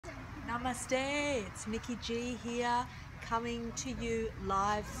Namaste, it's Nicky G here, coming to you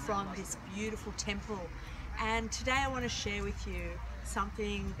live from this beautiful temple. And today I want to share with you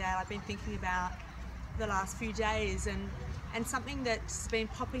something that I've been thinking about the last few days, and something that's been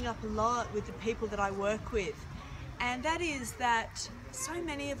popping up a lot with the people that I work with. And that is that so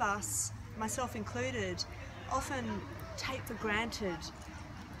many of us, myself included, often take for granted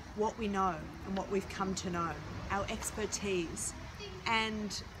what we know and what we've come to know, our expertise.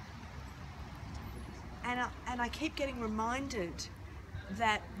 And I keep getting reminded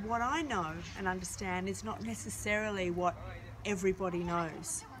that what I know and understand is not necessarily what everybody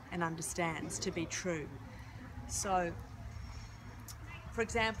knows and understands to be true. So, for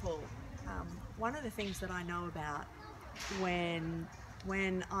example, one of the things that I know about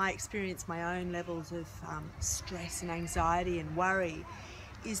when I experience my own levels of stress and anxiety and worry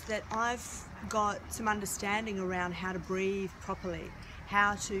is that I've got some understanding around how to breathe properly,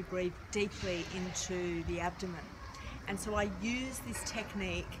 how to breathe deeply into the abdomen. And so I use this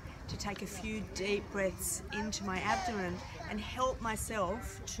technique to take a few deep breaths into my abdomen and help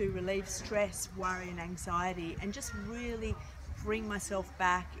myself to relieve stress, worry and anxiety, and just really bring myself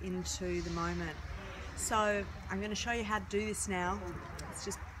back into the moment. So I'm going to show you how to do this now. It's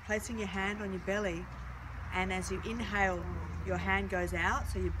just placing your hand on your belly, and as you inhale, your hand goes out,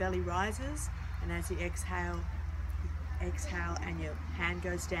 so your belly rises, and as you exhale and your hand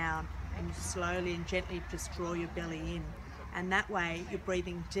goes down, and you slowly and gently just draw your belly in. And that way you're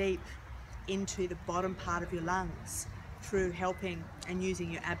breathing deep into the bottom part of your lungs through helping and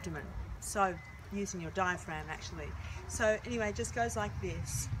using your abdomen. So using your diaphragm actually. So anyway, it just goes like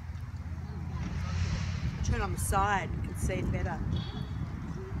this. Turn on the side, you can see it better.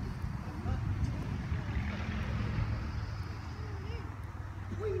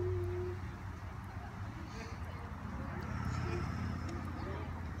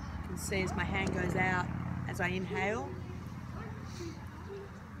 You can see as my hand goes out as I inhale,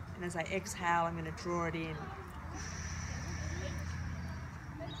 and as I exhale I'm going to draw it in.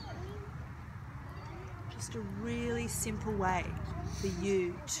 Just a really simple way for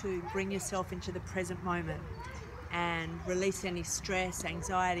you to bring yourself into the present moment and release any stress,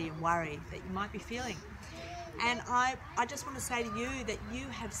 anxiety and worry that you might be feeling. And I just want to say to you that you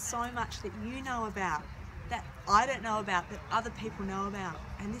have so much that you know about, that I don't know about, that other people know about.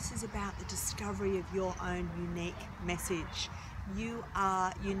 And this is about the discovery of your own unique message. You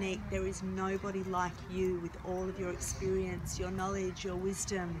are unique. There is nobody like you with all of your experience, your knowledge, your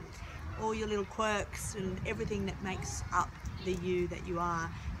wisdom, all your little quirks and everything that makes up the you that you are.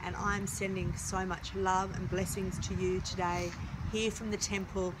 And I'm sending so much love and blessings to you today, here from the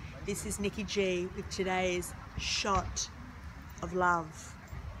temple. This is Nicky G with today's shot of love.